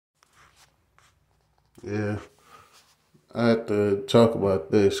Yeah, I have to talk about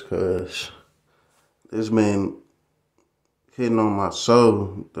this because it's been hitting on my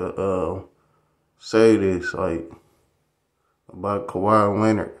soul to say this, like, about Kawhi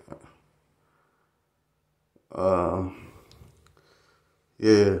Leonard. Um,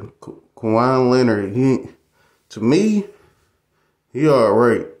 yeah, Kawhi Leonard, to me, he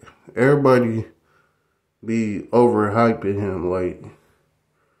alright. Everybody be overhyping him. Like,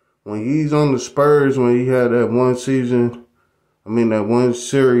 when he's on the Spurs, when he had that one season, that one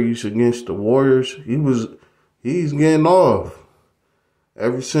series against the Warriors, he's getting off.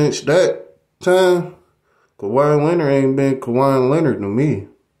 Ever since that time, Kawhi Leonard ain't been Kawhi Leonard to me.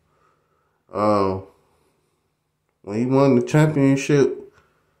 When he won the championship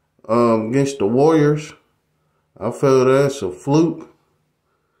against the Warriors, I felt that's a fluke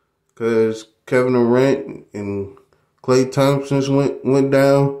because Kevin Durant and Klay Thompson went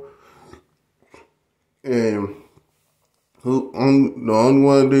down, and the only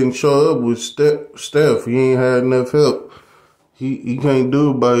one that didn't show up was Steph. He ain't had enough help. He can't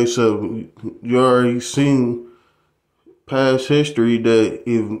do it by himself. You already seen past history that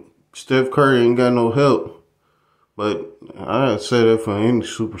if Steph Curry ain't got no help, but I say that for any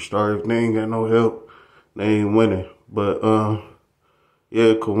superstar, if they ain't got no help, they ain't winning. But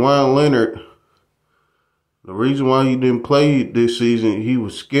yeah, Kawhi Leonard, the reason why he didn't play this season, he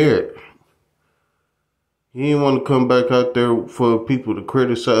was scared. He didn't want to come back out there for people to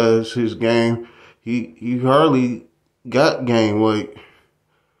criticize his game. He hardly got game. Like,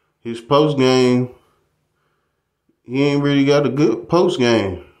 his post game, he ain't really got a good post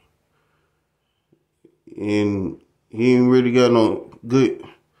game. And he ain't really got no good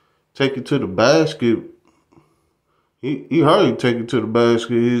take it to the basket. He hardly take it to the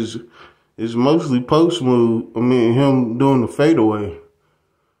basket. It's mostly post move. Him doing the fadeaway.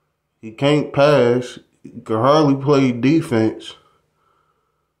 He can't pass. He can hardly play defense.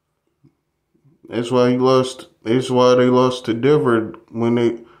 That's why they lost to Denver when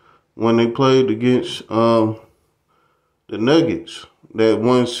they played against the Nuggets. That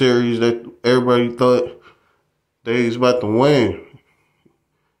one series that everybody thought they was about to win.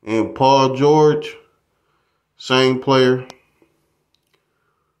 And Paul George, same player,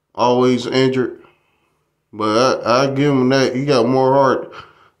 always injured. But I give him that. He got more heart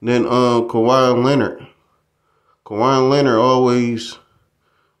than Kawhi Leonard. Kawhi Leonard always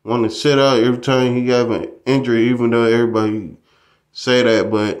want to sit out every time he got an injury, even though everybody say that.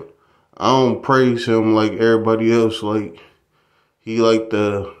 But I don't praise him like everybody else. Like, he like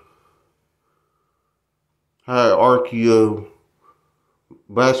the hierarchy of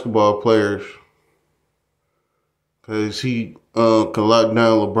basketball players, because he can lock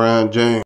down LeBron James.